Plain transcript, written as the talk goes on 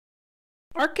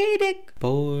Arcadic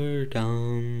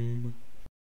boredom.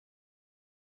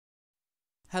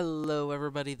 Hello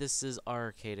everybody, this is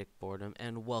Arcadic Boredom,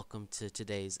 and welcome to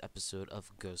today's episode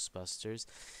of Ghostbusters.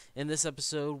 In this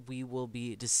episode, we will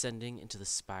be descending into the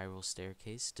spiral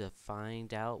staircase to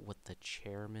find out what the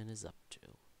chairman is up to.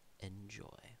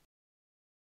 Enjoy.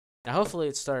 Now hopefully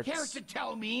it starts... Care to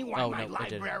tell me why my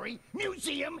library,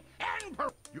 museum, and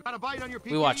you got a bite on your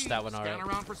PPE. We watched that one already. Scan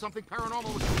around for something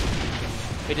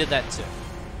paranormal. We did that too.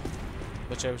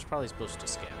 Which I was probably supposed to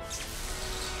scan.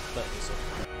 But it was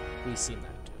okay. We've seen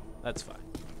that too. That's fine.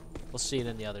 We'll see it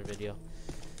in the other video.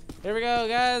 Here we go,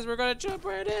 guys. We're gonna jump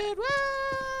right in. Woo!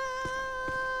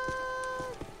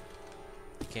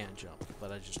 I can't jump,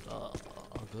 but I just I'll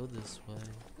go this way.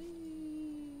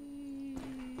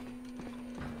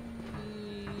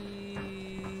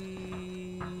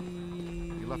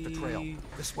 You left a trail.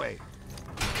 This way.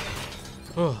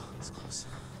 Oh, that's close.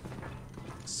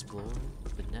 Explore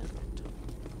the net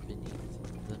beneath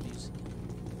the museum.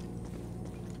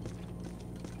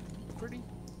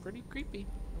 Pretty creepy,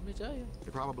 let me tell you.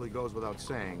 It probably goes without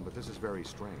saying, but this is very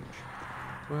strange.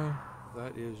 Well,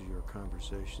 that is your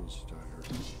conversation starter.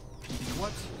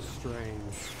 What's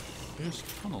strange? This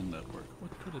tunnel network,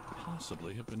 what could it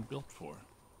possibly have been built for?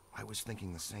 I was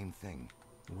thinking the same thing.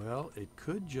 Well, it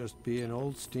could just be an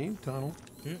old steam tunnel.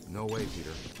 No way,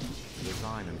 Peter. The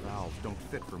design and valves don't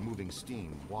fit for moving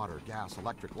steam, water, gas,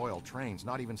 electric, oil, trains,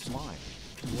 not even slime.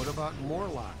 What about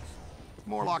Morlocks?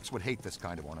 Morlocks would hate this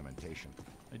kind of ornamentation.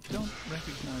 I don't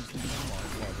recognize the analog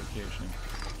fabrication.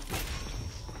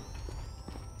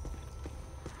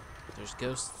 There's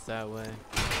ghosts that way.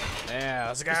 Yeah,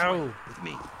 let's go! With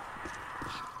me.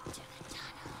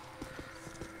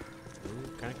 Ooh,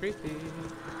 kinda creepy.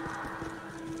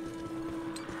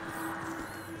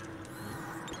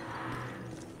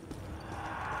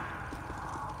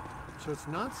 So it's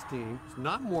not steam, it's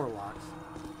not Morlocks,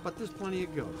 but there's plenty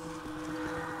of ghosts.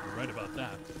 You're right about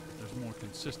that. There's more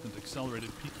consistent accelerated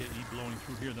PKE blowing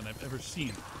through here than I've ever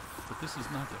seen. But this is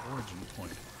not the origin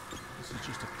point. This is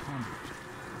just a conduit.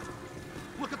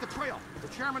 Look at the trail. The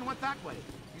chairman went that way.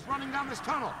 He's running down this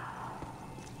tunnel.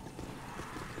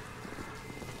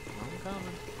 I'm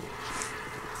coming.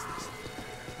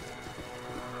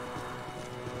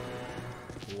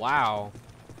 Wow.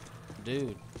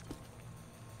 Dude.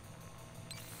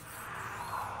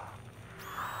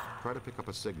 Try to pick up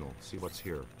a signal, see what's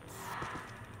here.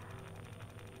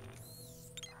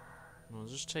 I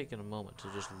was just taking a moment to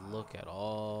just look at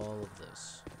all of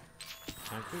this.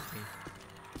 Kinda creepy.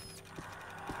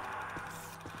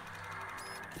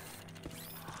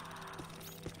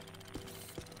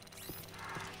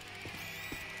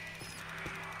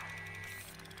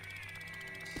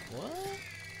 What?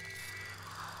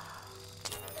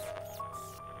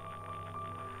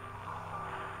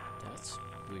 That's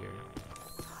weird.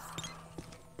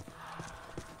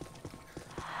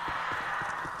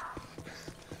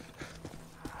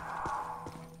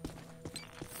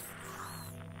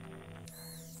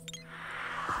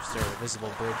 Is there a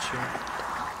visible bridge here?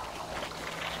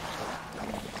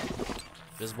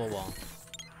 Visible wall.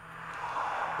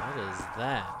 What is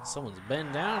that? Someone's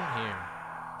been down here.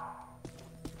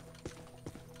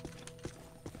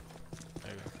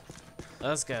 There we go.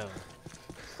 Let's go.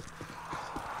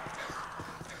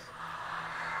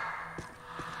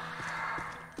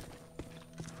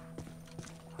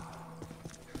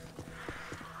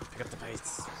 Pick up the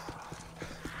pace.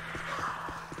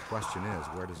 Question is,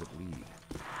 where does it lead?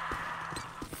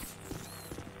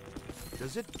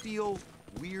 Does it feel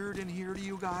weird in here to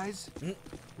you guys?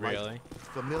 Really? Like,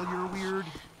 familiar weird?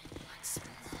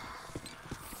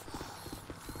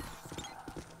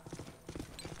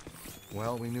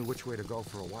 Well, we knew which way to go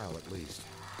for a while at least.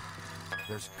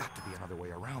 There's got to be another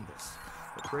way around this.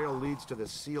 The trail leads to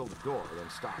this sealed door, then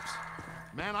stops.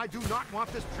 Man, I do not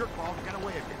want this jerkball to get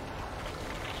away again.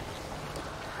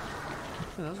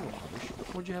 Yeah, that's a little harsh.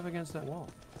 What'd you have against that wall?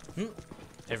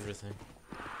 Everything.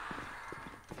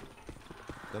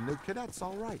 The new cadet's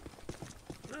all right.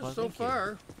 Well, So thank you.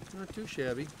 far, not too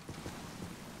shabby.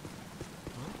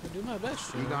 Well, I'll do my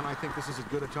best. Egon, I think this is as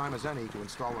good a time as any to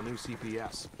install a new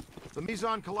CPS. The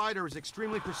Meson Collider is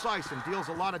extremely precise and deals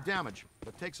a lot of damage,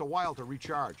 but takes a while to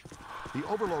recharge. The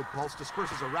overload pulse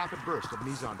disperses a rapid burst of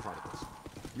Meson particles.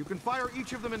 You can fire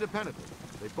each of them independently.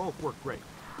 They both work great.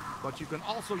 But you can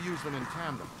also use them in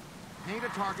tandem. Paint a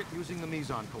target using the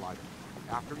Meson Collider.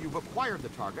 After you've acquired the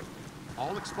target,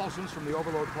 all expulsions from the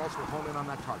overload pulse will home in on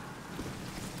that target.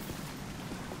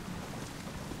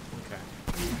 Okay.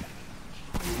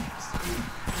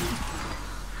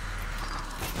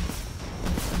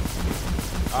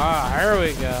 Ah, here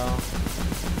we go.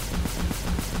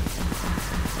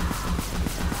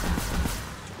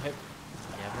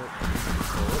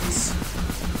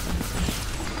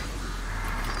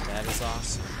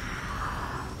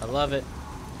 love it.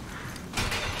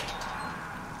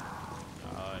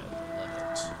 I love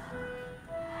it.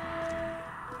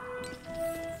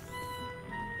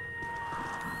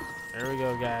 There we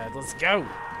go, guys. Let's go.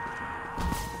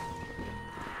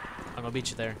 I'm gonna beat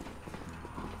you there.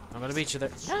 I'm gonna beat you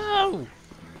there. No!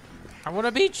 I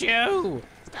wanna beat you!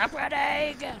 Stop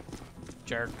running!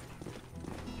 Jerk.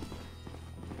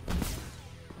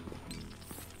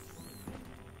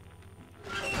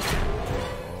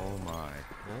 Oh my.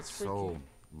 That's So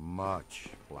much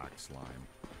black slime.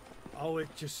 Oh, it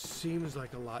just seems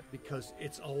like a lot because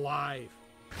it's alive.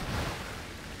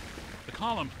 The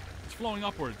column, it's flowing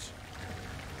upwards.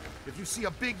 If you see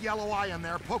a big yellow eye in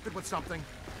there, poke it with something.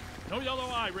 No yellow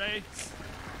eye, Ray.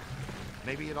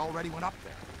 Maybe it already went up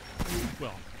there.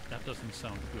 Well, that doesn't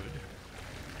sound good.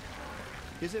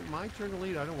 Is it my turn to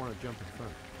lead? I don't want to jump in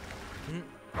front.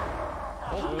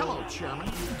 Oh, hello,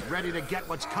 Chairman. Ready to get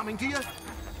what's coming to you?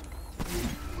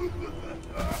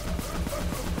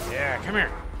 Yeah, come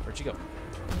here. Where'd you go?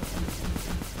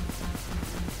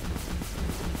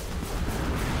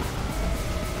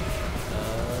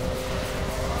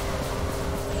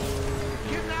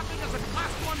 Kidnapping is a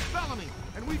Class 1 felony,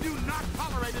 and we do not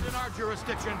tolerate it in our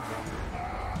jurisdiction.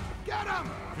 Get him!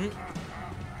 Where'd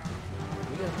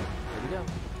he go? Where'd he go?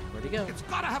 Where'd he go? It's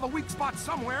gotta have a weak spot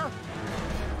somewhere.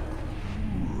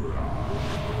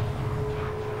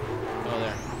 Oh,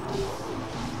 there.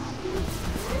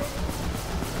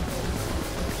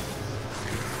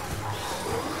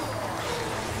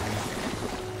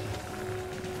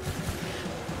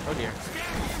 Oh dear.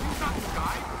 He's not the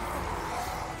guy.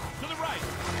 To the right.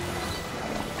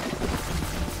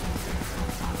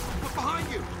 Look behind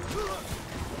you.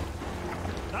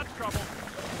 That's trouble.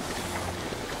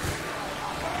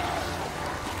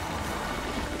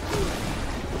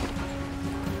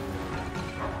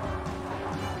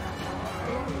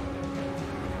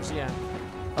 Yeah.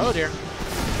 Oh dear.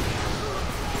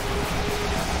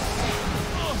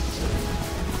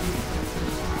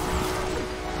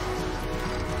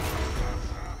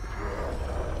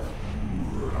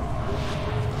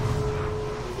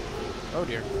 Oh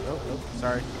dear. Oh,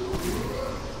 sorry.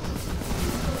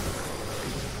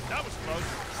 That was close.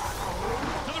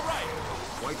 To the right.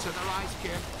 Whites in their eyes,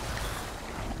 kid.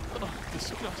 Oh,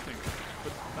 disgusting.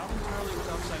 But not entirely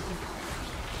without scientific.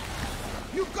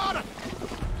 You got it!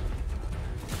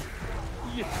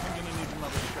 Yeah, I'm gonna need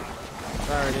another shot.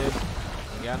 Sorry, dude.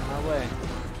 You got in my way.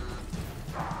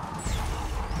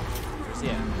 Where's he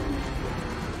at?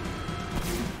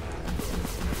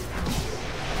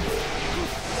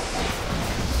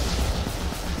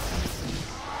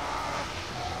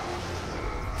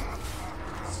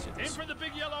 Let's do Aim this. for the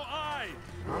big yellow eye.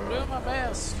 I'm doing my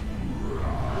best.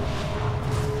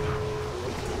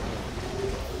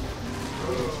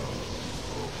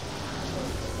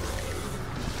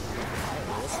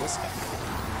 What's this guy?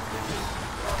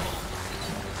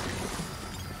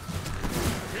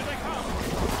 Here they come.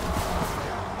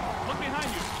 Look behind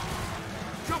you.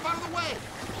 Jump out of the way!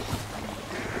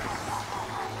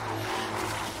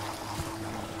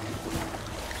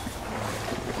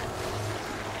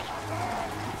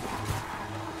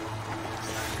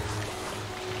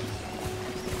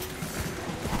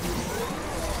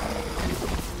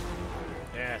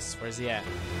 Yes, where's he at?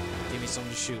 Give me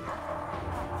something to shoot.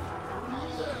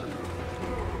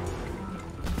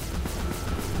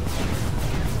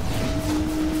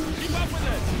 Keep up with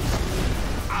it.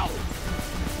 Ow!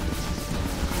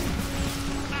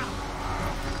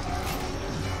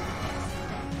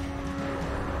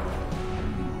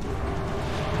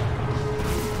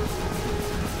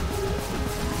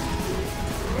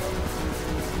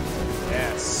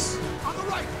 Yes. On the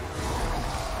right!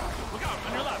 Look out,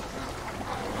 on your left.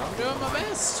 I'm doing my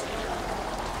best.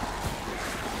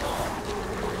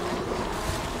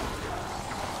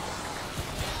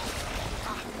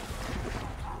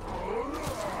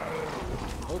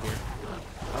 Oh dear.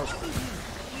 Oh.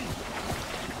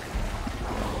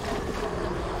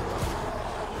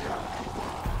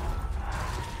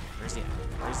 Where's he at?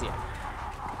 Where's he at?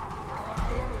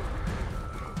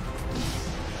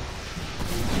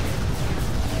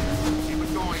 Keep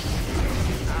it going.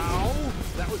 Ow!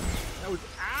 That was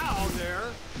ow there.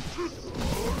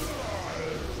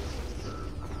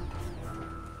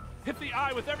 Hit the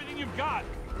eye with everything you've got.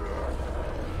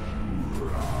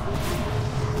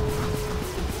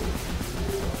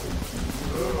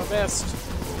 Doing my best.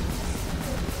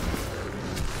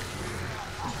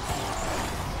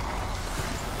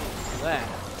 That.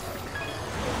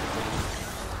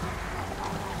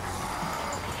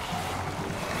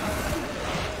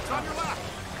 It's on your left.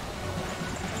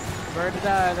 Bird to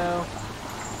die though.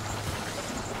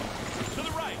 To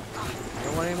the right.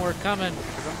 want any more coming,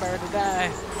 because I'm about to die.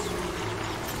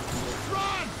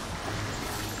 Run!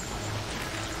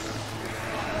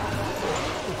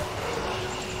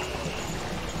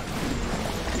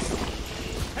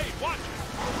 Hey, watch!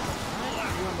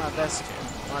 I'm doing my best here.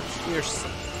 Watch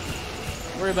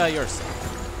yourself. Worry about yourself.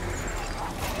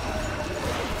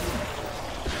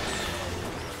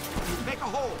 Make a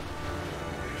hole.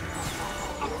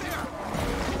 Up there.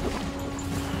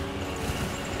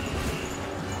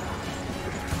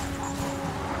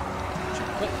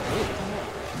 What? Ooh,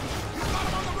 You got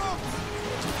him on the ropes.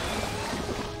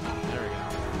 there we go.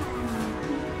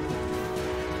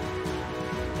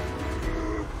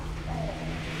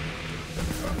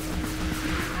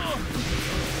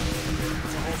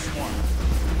 It's a whole swarm.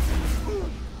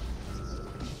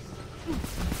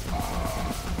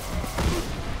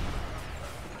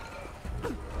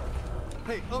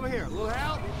 Hey, over here. Little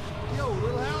help? Yo,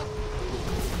 little help?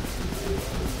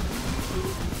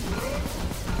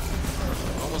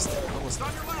 Almost there. Almost It's there.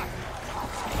 on your left.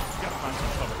 Gotta find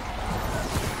some cover.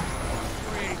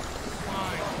 3,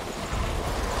 5.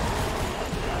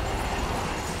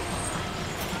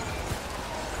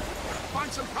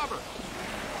 Find some cover.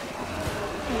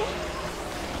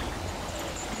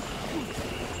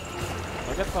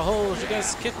 Look at the holes. You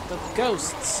guys get the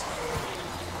ghosts.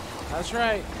 That's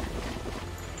right.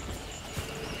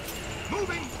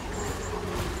 Moving.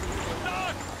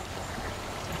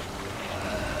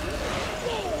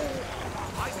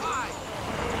 Eyes high.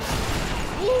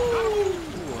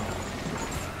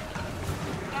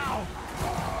 Ow!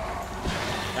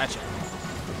 Gotcha.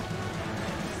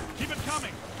 Keep it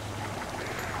coming!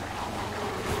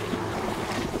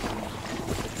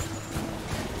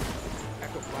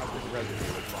 Ectoplasmic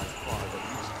residue is by far the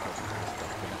least hazardous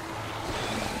stuff.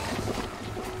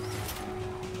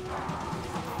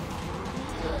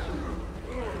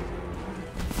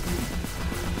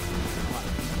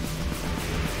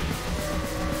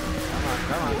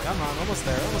 Come on, come on. Almost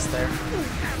there, almost there.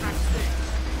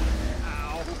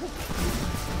 Ow!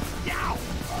 Yow!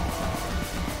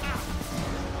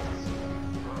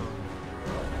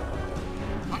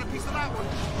 Got a piece of that one.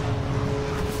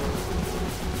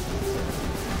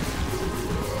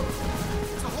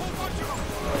 It's a whole bunch of them.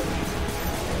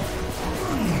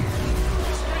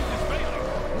 Your strength is failing.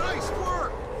 Nice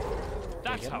work.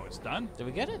 That's how it's done. Did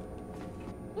we get it?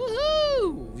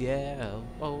 Woohoo! Yeah.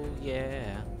 Oh,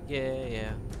 yeah. Yeah,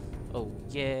 yeah. Oh,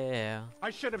 yeah. I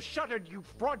should have shuttered you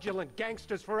fraudulent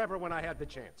gangsters forever when I had the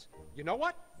chance. You know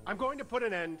what? I'm going to put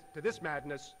an end to this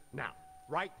madness now.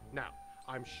 Right now.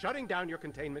 I'm shutting down your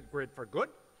containment grid for good.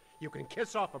 You can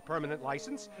kiss off a permanent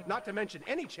license, not to mention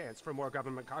any chance for more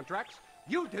government contracts.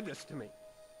 You did this to me.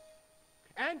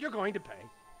 And you're going to pay.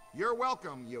 You're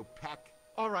welcome, you peck.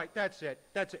 All right, that's it.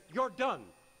 That's it. You're done,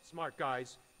 smart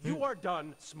guys. You are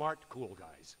done, smart, cool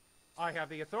guys. I have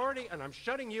the authority, and I'm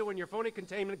shutting you and your phony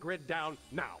containment grid down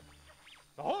now.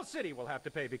 The whole city will have to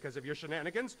pay because of your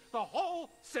shenanigans. The whole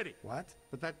city. What?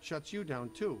 But that shuts you down,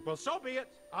 too. Well, so be it.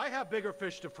 I have bigger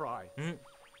fish to fry.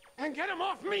 And get him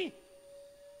off me!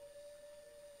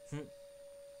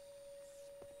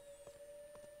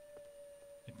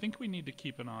 I think we need to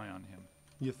keep an eye on him.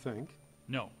 You think?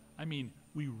 No, I mean,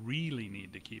 we really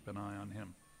need to keep an eye on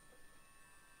him.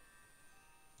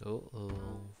 Uh-oh.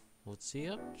 What's he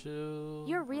up to?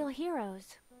 You're real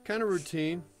heroes. Kind of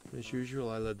routine. As usual,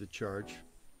 I led the charge.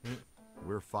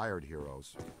 We're fired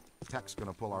heroes. Tech's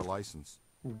gonna pull our license.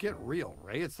 Well, get real,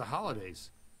 Ray. It's the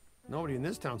holidays. Nobody in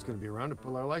this town's going to be around to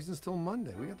pull our license till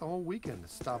Monday. We got the whole weekend to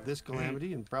stop this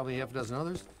calamity and probably half a dozen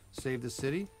others, save the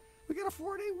city. We got a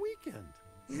 4-day weekend.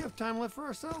 We have time left for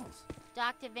ourselves.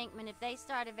 Dr. Vinkman, if they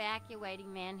start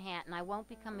evacuating Manhattan, I won't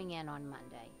be coming in on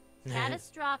Monday.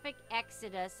 Catastrophic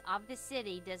exodus of the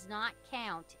city does not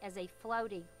count as a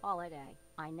floating holiday.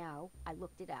 I know. I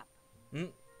looked it up.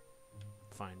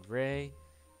 Find Ray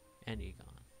and Egon.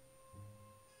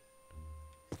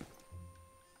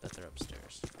 Bet they're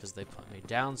upstairs because they put me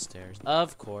downstairs,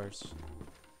 of course.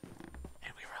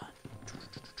 And we run.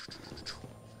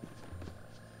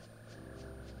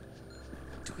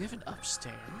 Do we have an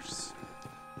upstairs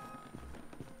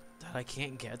that I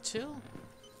can't get to?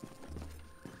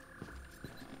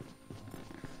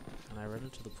 And I run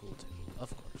into the pool table,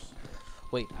 of course.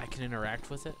 Wait, I can interact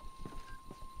with it?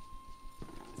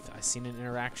 I seen an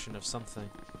interaction of something.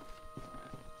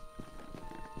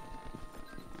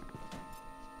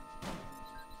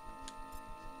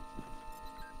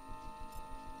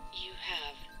 You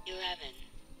have 11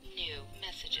 new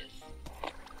messages.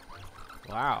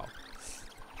 Wow.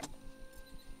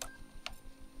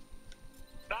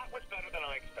 That was better than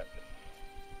I expected.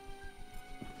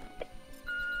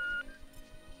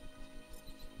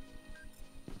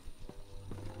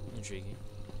 intriguing.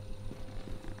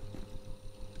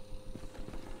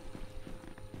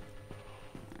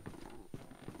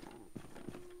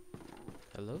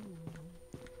 Hello?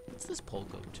 What's this pole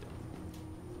go to?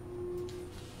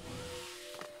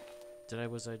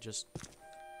 Was I just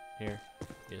here?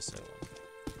 Yes, I was.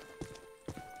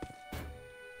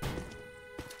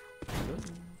 Hello?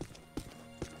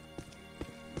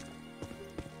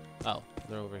 Oh,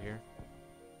 they're over here.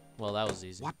 Well, that was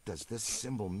easy. What does this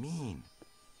symbol mean?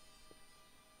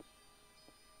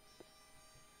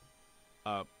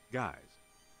 Guys.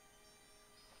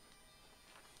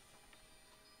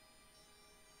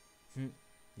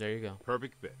 There you go.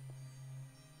 Perfect fit.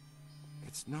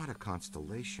 It's not a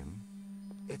constellation.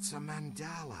 It's a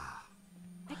mandala.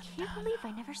 I can't believe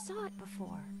I never saw it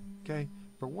before. Okay,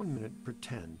 for 1 minute,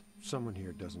 pretend someone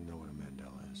here doesn't know what a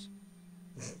mandala is.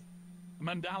 A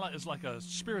mandala is like a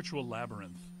spiritual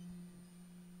labyrinth.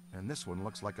 And this one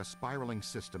looks like a spiraling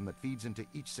system that feeds into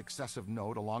each successive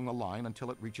node along the line until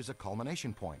it reaches a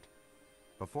culmination point.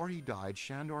 Before he died,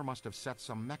 Shandor must have set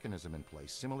some mechanism in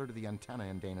place, similar to the antenna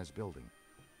in Dana's building.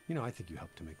 You know, I think you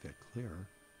helped to make that clearer.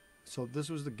 So this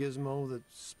was the gizmo that's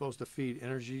supposed to feed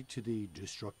energy to the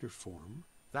destructor form?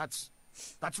 That's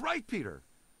right, Peter!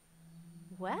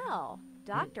 Well,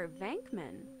 Dr.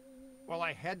 Venkman. Well,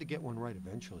 I had to get one right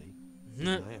eventually.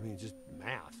 I mean, just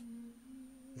math.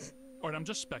 Alright, I'm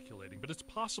just speculating, but it's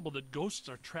possible that ghosts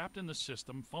are trapped in the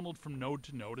system, funneled from node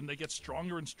to node, and they get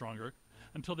stronger and stronger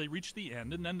until they reach the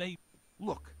end, and then they...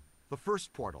 Look, the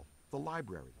first portal, the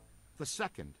library. The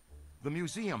second, the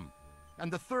museum.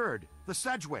 And the third, the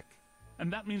Sedgwick.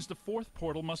 And that means the fourth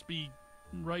portal must be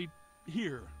right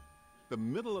here. The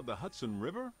middle of the Hudson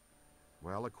River?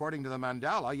 Well, according to the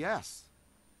mandala, yes.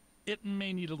 It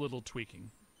may need a little tweaking.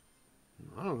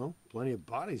 I don't know. Plenty of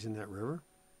bodies in that river.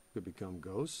 Could become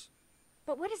ghosts.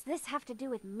 But what does this have to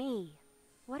do with me?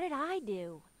 What did I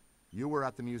do? You were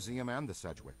at the museum and the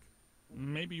Sedgwick.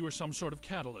 Maybe you were some sort of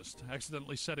catalyst,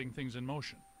 accidentally setting things in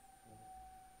motion.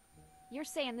 You're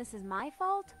saying this is my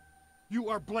fault? You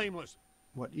are blameless.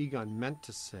 What Egon meant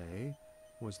to say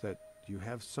was that you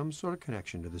have some sort of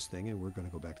connection to this thing, and we're going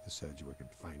to go back to the Sedgwick and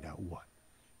find out what.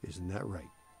 Isn't that right,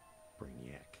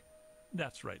 Brainiac?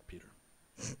 That's right, Peter.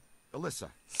 Alyssa,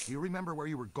 do you remember where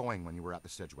you were going when you were at the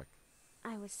Sedgwick?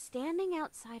 I was standing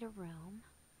outside a room,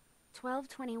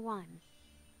 1221.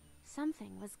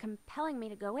 Something was compelling me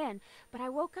to go in, but I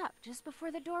woke up just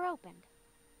before the door opened.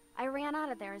 I ran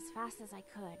out of there as fast as I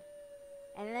could.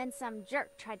 And then some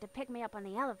jerk tried to pick me up on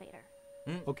the elevator.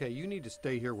 Okay, you need to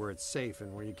stay here where it's safe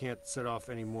and where you can't set off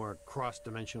any more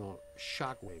cross-dimensional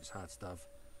shockwaves, hot stuff.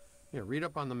 Yeah, read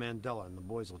up on the Mandela, and the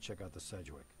boys will check out the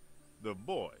Sedgwick. The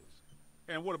boys?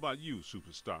 And what about you,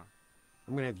 superstar?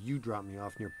 I'm going to have you drop me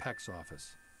off near Peck's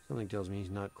office. Something tells me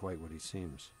he's not quite what he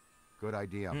seems. Good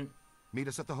idea. Meet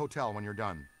us at the hotel when you're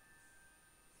done.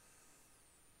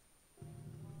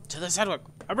 To the Sedgwick.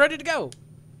 I'm ready to go.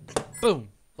 Boom.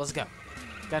 Let's go.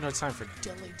 Got no time for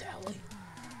dilly-dally.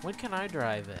 When can I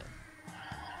drive it?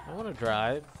 I want to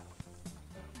drive.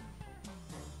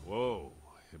 Whoa.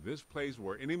 If this place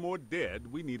were any more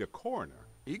dead, we need a coroner.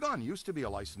 Egon used to be a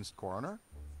licensed coroner.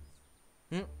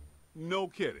 No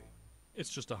kidding. It's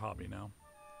just a hobby now.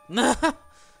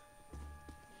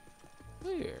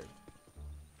 Weird.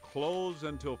 Closed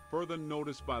until further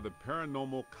notice by the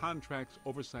Paranormal Contracts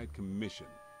Oversight Commission.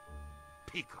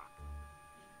 Peacock.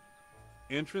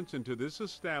 Entrance into this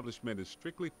establishment is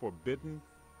strictly forbidden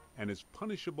and is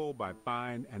punishable by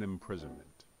fine and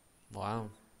imprisonment. Wow.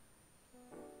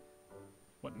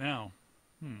 What now?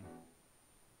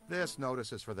 This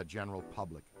notice is for the general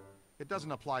public. It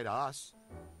doesn't apply to us.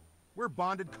 We're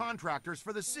bonded contractors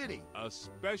for the city.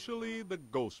 Especially the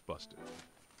Ghostbusters.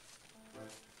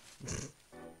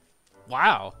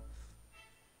 Wow.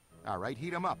 All right,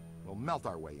 heat 'em up. We'll melt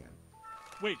our way in.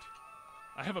 Wait.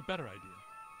 I have a better idea.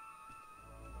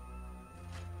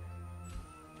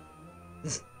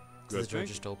 Is the door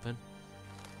just open?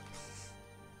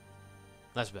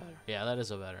 That's better. Yeah, that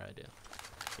is a better idea.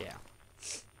 Yeah.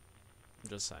 I'm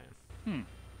just saying.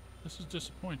 This is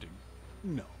disappointing.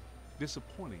 No.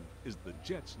 Disappointing is the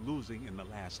Jets losing in the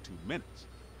last 2 minutes.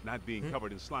 Not being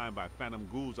covered in slime by phantom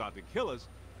ghouls out to kill us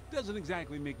doesn't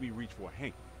exactly make me reach for a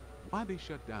hanky. Why they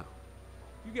shut down?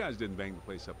 You guys didn't bang the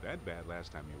place up that bad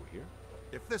last time you were here.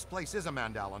 If this place is a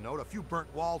mandala node, a few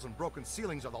burnt walls and broken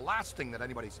ceilings are the last thing that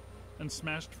anybody's... And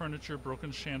smashed furniture,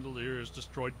 broken chandeliers,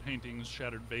 destroyed paintings,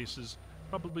 shattered vases,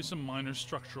 probably some minor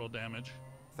structural damage.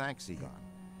 Thanks, Egon.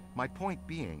 My point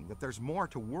being that there's more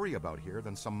to worry about here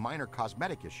than some minor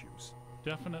cosmetic issues.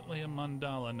 Definitely a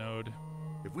mandala node.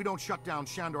 If we don't shut down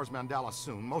Shandor's mandala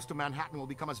soon, most of Manhattan will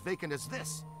become as vacant as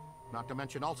this. Not to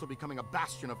mention also becoming a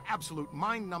bastion of absolute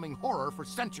mind-numbing horror for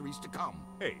centuries to come.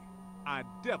 Hey, I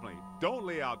definitely don't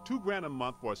lay out $2 grand a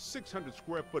month for a 600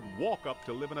 square foot walk-up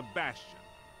to live in a bastion.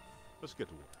 Let's get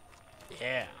to work.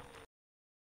 Yeah.